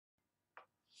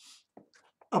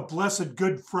A blessed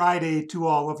Good Friday to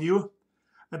all of you.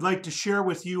 I'd like to share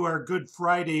with you our Good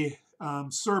Friday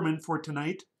sermon for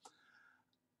tonight.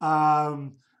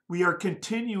 Um, we are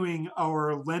continuing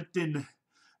our Lenten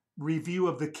review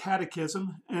of the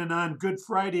Catechism, and on Good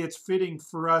Friday, it's fitting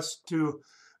for us to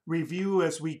review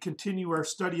as we continue our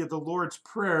study of the Lord's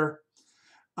Prayer.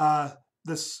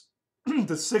 This,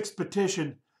 the sixth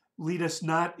petition, lead us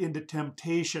not into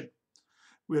temptation.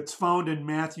 It's found in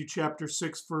Matthew chapter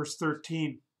 6, verse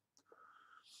 13.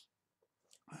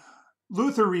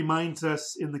 Luther reminds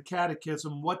us in the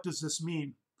Catechism, what does this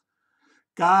mean?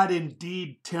 God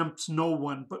indeed tempts no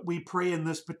one, but we pray in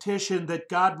this petition that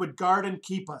God would guard and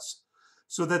keep us,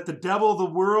 so that the devil,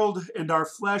 the world, and our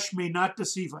flesh may not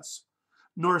deceive us,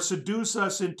 nor seduce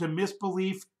us into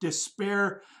misbelief,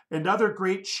 despair, and other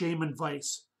great shame and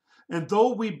vice. And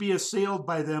though we be assailed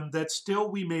by them, that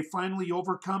still we may finally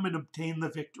overcome and obtain the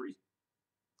victory.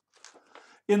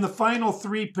 In the final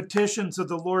three petitions of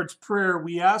the Lord's Prayer,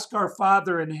 we ask our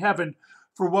Father in heaven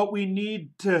for what we need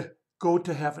to go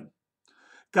to heaven.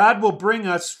 God will bring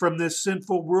us from this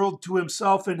sinful world to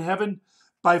himself in heaven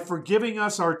by forgiving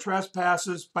us our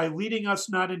trespasses, by leading us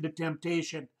not into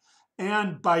temptation,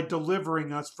 and by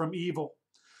delivering us from evil.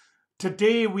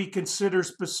 Today we consider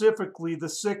specifically the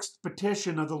sixth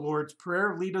petition of the Lord's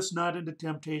Prayer, lead us not into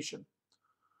temptation.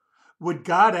 Would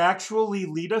God actually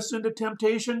lead us into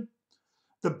temptation?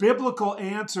 The biblical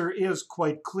answer is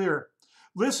quite clear.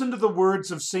 Listen to the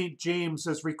words of St. James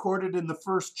as recorded in the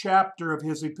first chapter of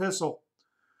his epistle.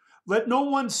 Let no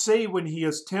one say when he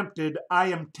is tempted, I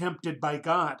am tempted by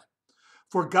God.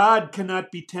 For God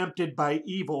cannot be tempted by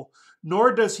evil,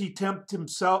 nor does he tempt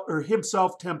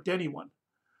himself tempt anyone.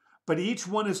 But each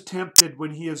one is tempted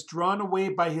when he is drawn away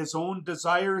by his own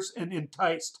desires and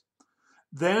enticed.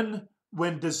 Then,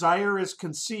 when desire is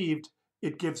conceived,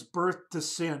 it gives birth to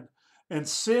sin. And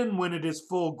sin, when it is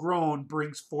full grown,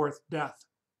 brings forth death.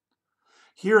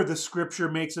 Here the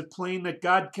scripture makes it plain that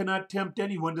God cannot tempt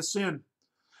anyone to sin.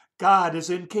 God is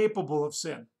incapable of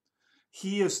sin.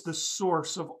 He is the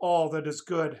source of all that is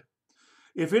good.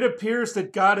 If it appears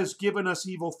that God has given us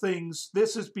evil things,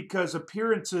 this is because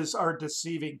appearances are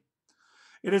deceiving.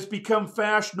 It has become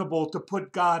fashionable to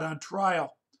put God on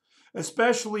trial,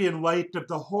 especially in light of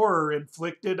the horror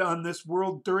inflicted on this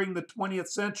world during the 20th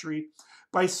century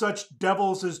by such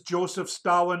devils as Joseph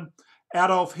Stalin,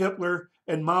 Adolf Hitler,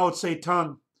 and Mao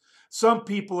Zedong. Some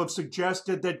people have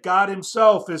suggested that God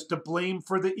himself is to blame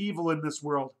for the evil in this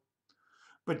world.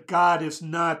 But God is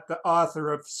not the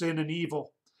author of sin and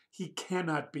evil. He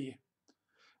cannot be.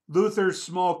 Luther's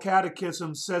small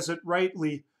catechism says it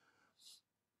rightly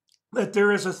that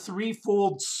there is a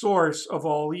threefold source of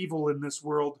all evil in this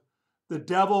world: the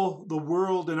devil, the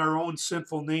world, and our own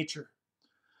sinful nature.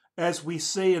 As we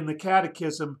say in the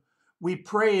Catechism, we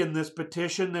pray in this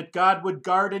petition that God would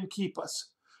guard and keep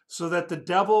us, so that the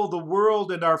devil, the world,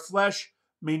 and our flesh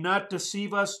may not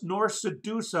deceive us nor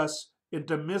seduce us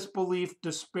into misbelief,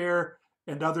 despair,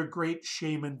 and other great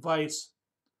shame and vice.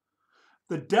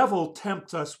 The devil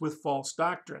tempts us with false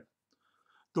doctrine.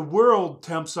 The world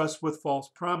tempts us with false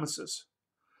promises.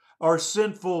 Our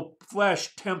sinful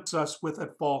flesh tempts us with a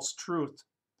false truth.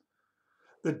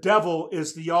 The devil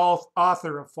is the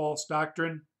author of false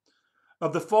doctrine.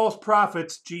 Of the false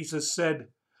prophets, Jesus said,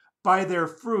 by their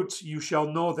fruits you shall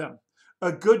know them.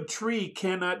 A good tree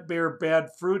cannot bear bad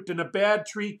fruit, and a bad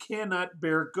tree cannot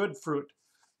bear good fruit.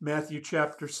 Matthew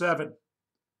chapter 7.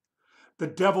 The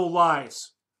devil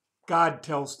lies. God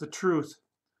tells the truth.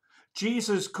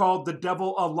 Jesus called the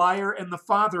devil a liar and the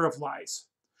father of lies.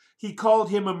 He called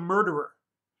him a murderer.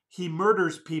 He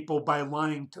murders people by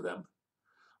lying to them.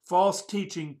 False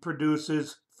teaching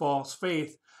produces false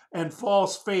faith, and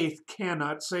false faith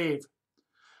cannot save.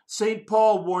 St.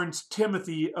 Paul warns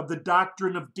Timothy of the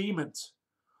doctrine of demons.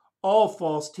 All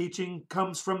false teaching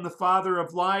comes from the father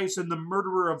of lies and the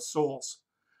murderer of souls.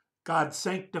 God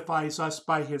sanctifies us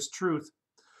by his truth.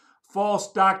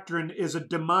 False doctrine is a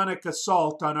demonic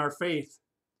assault on our faith.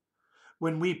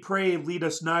 When we pray, lead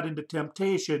us not into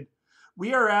temptation,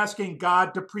 we are asking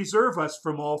God to preserve us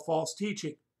from all false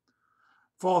teaching.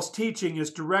 False teaching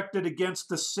is directed against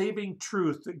the saving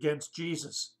truth against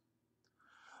Jesus.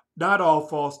 Not all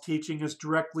false teaching is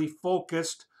directly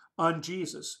focused on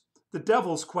Jesus. The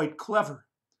devil's quite clever.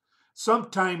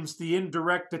 Sometimes the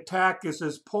indirect attack is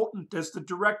as potent as the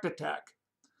direct attack.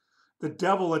 The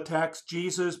devil attacks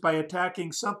Jesus by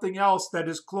attacking something else that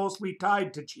is closely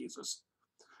tied to Jesus.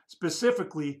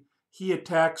 Specifically, he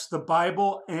attacks the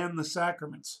Bible and the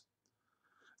sacraments.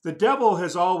 The devil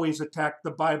has always attacked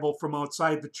the Bible from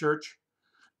outside the church.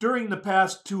 During the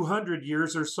past 200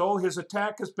 years or so, his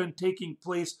attack has been taking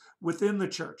place within the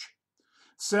church.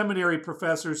 Seminary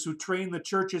professors who train the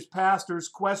church's pastors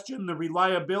question the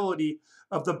reliability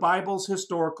of the Bible's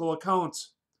historical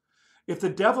accounts. If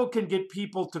the devil can get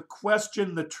people to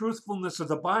question the truthfulness of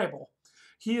the Bible,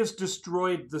 he has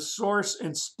destroyed the source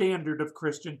and standard of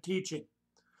Christian teaching.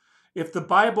 If the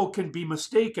Bible can be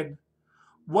mistaken,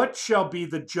 what shall be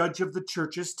the judge of the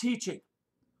church's teaching?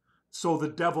 So the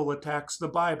devil attacks the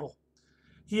Bible.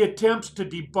 He attempts to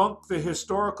debunk the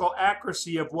historical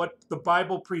accuracy of what the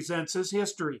Bible presents as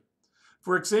history.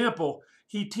 For example,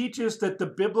 he teaches that the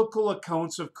biblical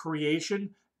accounts of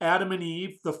creation, Adam and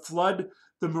Eve, the flood,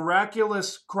 the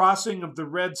miraculous crossing of the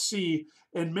Red Sea,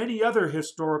 and many other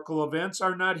historical events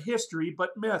are not history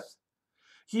but myth.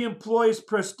 He employs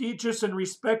prestigious and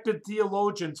respected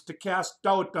theologians to cast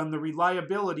doubt on the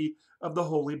reliability of the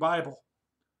Holy Bible.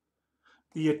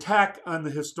 The attack on the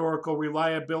historical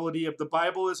reliability of the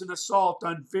Bible is an assault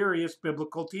on various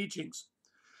biblical teachings.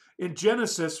 In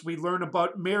Genesis, we learn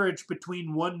about marriage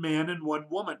between one man and one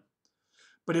woman.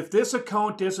 But if this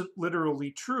account isn't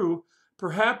literally true,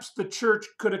 perhaps the church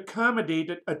could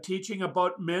accommodate a teaching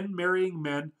about men marrying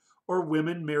men or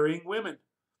women marrying women.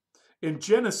 In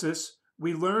Genesis,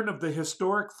 we learn of the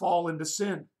historic fall into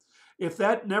sin. If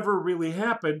that never really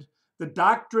happened, the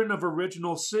doctrine of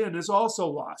original sin is also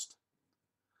lost.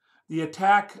 The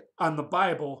attack on the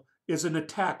Bible is an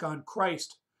attack on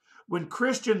Christ. When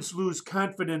Christians lose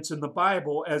confidence in the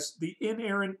Bible as the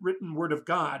inerrant written word of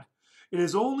God, it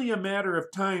is only a matter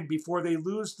of time before they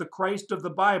lose the Christ of the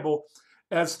Bible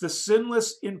as the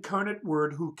sinless incarnate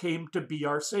word who came to be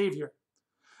our Savior.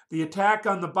 The attack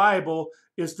on the Bible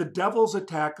is the devil's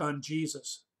attack on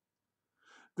Jesus.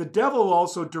 The devil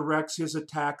also directs his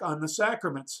attack on the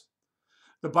sacraments.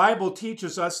 The Bible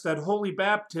teaches us that holy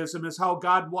baptism is how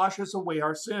God washes away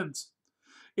our sins.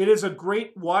 It is a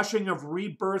great washing of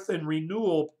rebirth and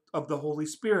renewal of the Holy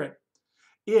Spirit.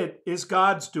 It is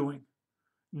God's doing,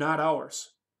 not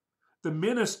ours. The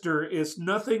minister is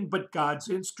nothing but God's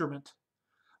instrument.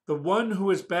 The one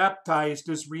who is baptized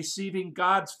is receiving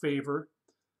God's favor,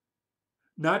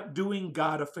 not doing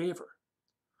God a favor.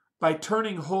 By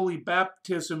turning holy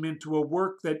baptism into a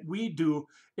work that we do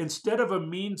instead of a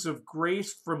means of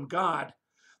grace from God,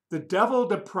 the devil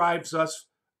deprives us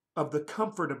of the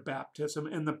comfort of baptism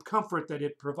and the comfort that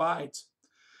it provides.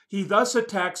 He thus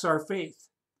attacks our faith.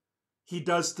 He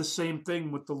does the same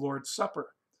thing with the Lord's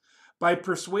Supper. By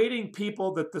persuading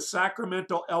people that the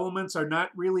sacramental elements are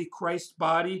not really Christ's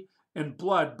body and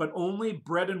blood, but only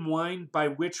bread and wine by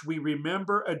which we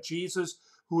remember a Jesus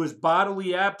who is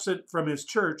bodily absent from his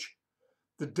church,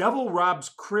 the devil robs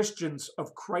Christians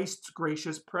of Christ's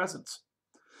gracious presence.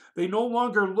 They no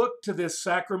longer look to this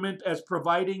sacrament as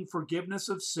providing forgiveness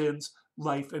of sins,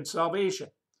 life, and salvation.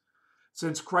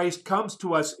 Since Christ comes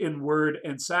to us in word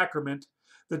and sacrament,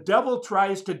 the devil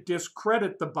tries to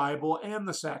discredit the Bible and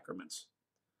the sacraments.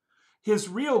 His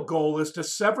real goal is to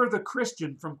sever the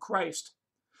Christian from Christ.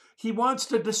 He wants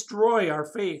to destroy our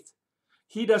faith.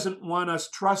 He doesn't want us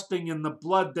trusting in the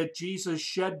blood that Jesus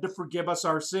shed to forgive us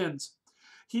our sins.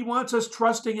 He wants us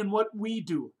trusting in what we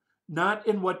do, not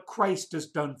in what Christ has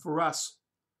done for us.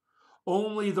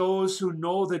 Only those who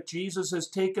know that Jesus has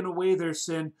taken away their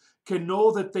sin can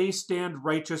know that they stand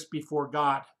righteous before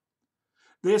God.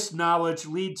 This knowledge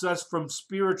leads us from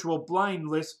spiritual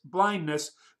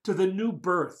blindness to the new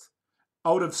birth,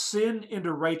 out of sin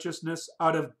into righteousness,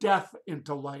 out of death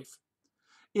into life.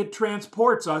 It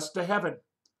transports us to heaven.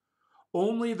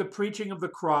 Only the preaching of the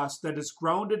cross that is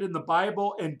grounded in the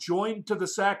Bible and joined to the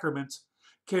sacraments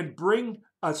can bring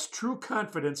us true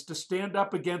confidence to stand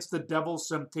up against the devil's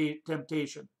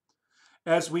temptation.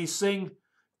 As we sing,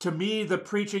 "To me the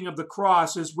preaching of the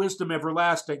cross is wisdom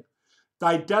everlasting.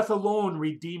 Thy death alone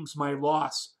redeems my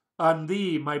loss, on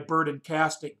thee my burden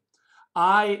casting.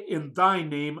 I in thy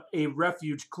name a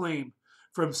refuge claim,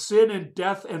 from sin and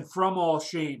death and from all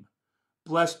shame.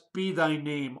 Blessed be thy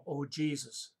name, O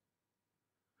Jesus."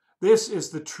 This is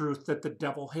the truth that the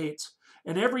devil hates,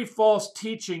 and every false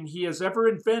teaching he has ever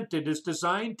invented is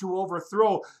designed to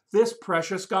overthrow this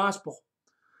precious gospel.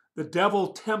 The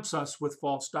devil tempts us with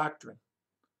false doctrine.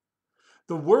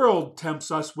 The world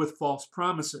tempts us with false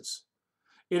promises.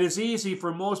 It is easy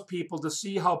for most people to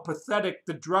see how pathetic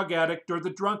the drug addict or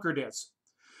the drunkard is.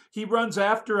 He runs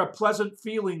after a pleasant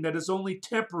feeling that is only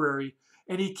temporary,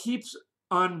 and he keeps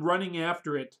on running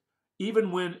after it,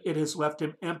 even when it has left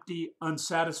him empty,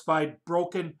 unsatisfied,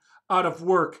 broken, out of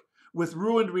work, with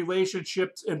ruined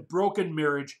relationships and broken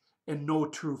marriage and no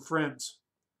true friends.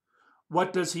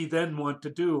 What does he then want to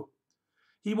do?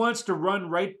 He wants to run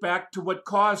right back to what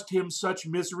caused him such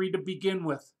misery to begin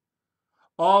with.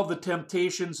 All the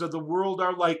temptations of the world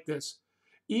are like this.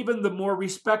 even the more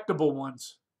respectable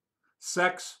ones.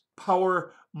 Sex,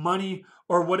 power, money,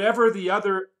 or whatever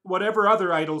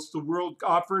other idols the world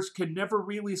offers can never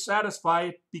really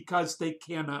satisfy because they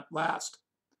cannot last.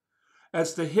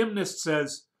 As the hymnist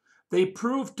says, they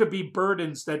prove to be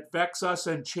burdens that vex us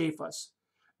and chafe us,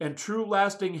 and true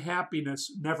lasting happiness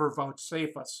never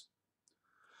vouchsafe us.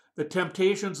 The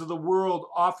temptations of the world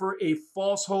offer a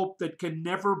false hope that can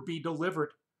never be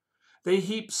delivered. They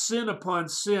heap sin upon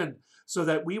sin so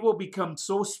that we will become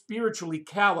so spiritually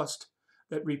calloused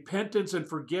that repentance and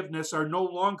forgiveness are no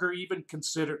longer even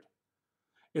considered.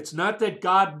 It's not that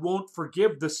God won't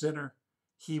forgive the sinner,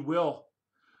 he will,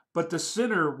 but the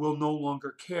sinner will no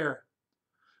longer care.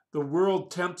 The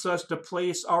world tempts us to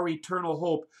place our eternal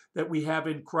hope that we have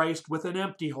in Christ with an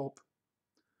empty hope.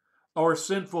 Our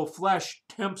sinful flesh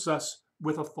tempts us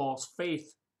with a false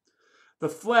faith. The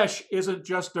flesh isn't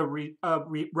just a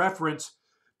reference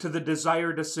to the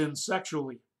desire to sin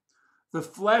sexually. The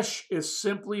flesh is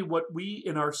simply what we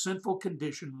in our sinful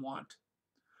condition want.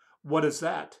 What is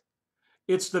that?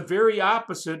 It's the very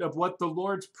opposite of what the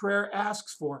Lord's Prayer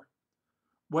asks for.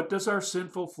 What does our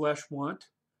sinful flesh want?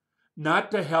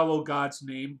 Not to hallow God's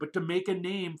name, but to make a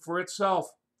name for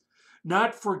itself.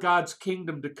 Not for God's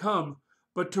kingdom to come,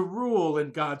 but to rule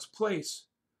in God's place.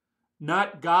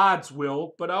 Not God's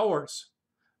will, but ours.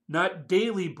 Not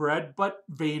daily bread, but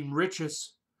vain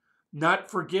riches.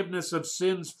 Not forgiveness of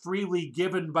sins freely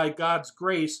given by God's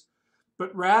grace,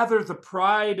 but rather the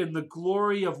pride and the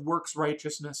glory of works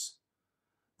righteousness.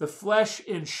 The flesh,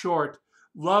 in short,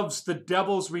 loves the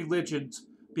devil's religions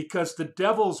because the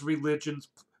devil's religions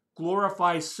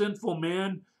glorify sinful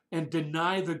man and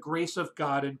deny the grace of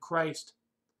God in Christ.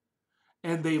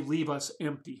 And they leave us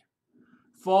empty.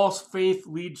 False faith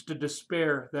leads to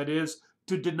despair, that is,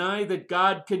 to deny that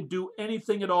God can do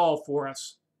anything at all for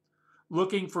us.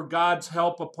 Looking for God's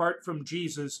help apart from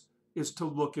Jesus is to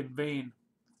look in vain.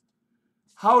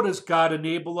 How does God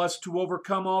enable us to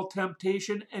overcome all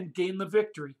temptation and gain the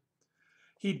victory?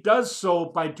 He does so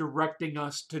by directing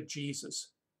us to Jesus.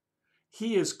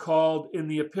 He is called in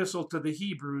the epistle to the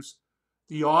Hebrews,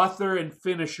 the author and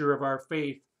finisher of our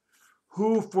faith,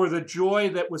 who for the joy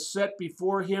that was set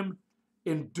before him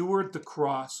endured the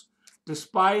cross,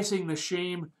 despising the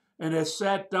shame, and has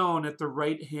sat down at the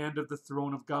right hand of the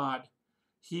throne of God.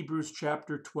 Hebrews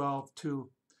chapter 12, 2.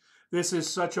 This is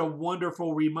such a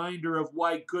wonderful reminder of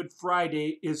why Good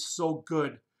Friday is so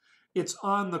good. It's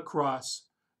on the cross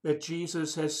that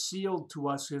Jesus has sealed to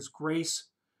us his grace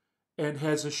and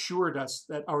has assured us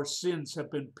that our sins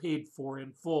have been paid for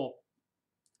in full.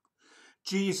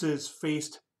 Jesus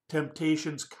faced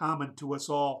temptations common to us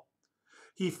all.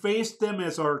 He faced them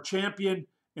as our champion,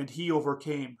 and he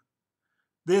overcame.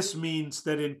 This means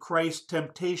that in Christ,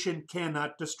 temptation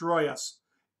cannot destroy us.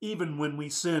 Even when we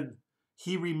sin,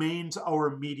 he remains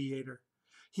our mediator.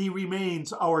 He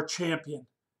remains our champion.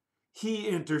 He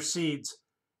intercedes.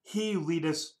 He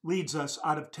leads us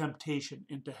out of temptation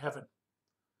into heaven.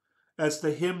 As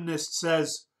the hymnist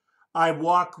says, I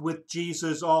walk with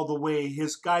Jesus all the way.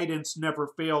 His guidance never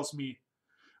fails me.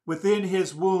 Within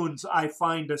his wounds I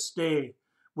find a stay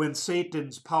when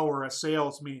Satan's power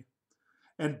assails me.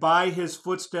 And by his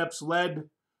footsteps led,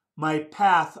 my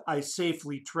path I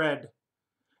safely tread.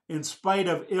 In spite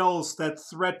of ills that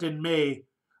threaten may,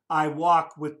 I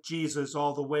walk with Jesus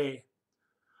all the way.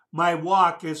 My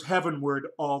walk is heavenward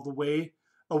all the way.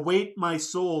 Await my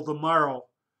soul the morrow.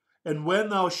 And when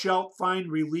thou shalt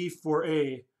find relief for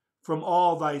aye from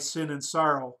all thy sin and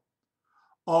sorrow,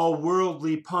 all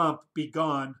worldly pomp be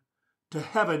gone. To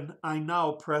heaven I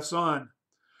now press on.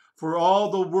 For all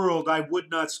the world I would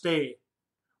not stay.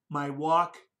 My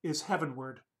walk is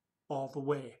heavenward all the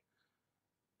way.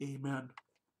 Amen.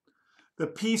 The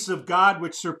peace of God,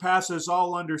 which surpasses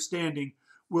all understanding,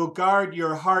 will guard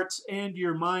your hearts and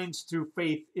your minds through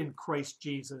faith in Christ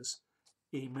Jesus.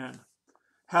 Amen.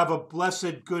 Have a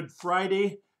blessed Good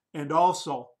Friday and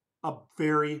also a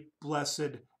very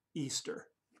blessed Easter.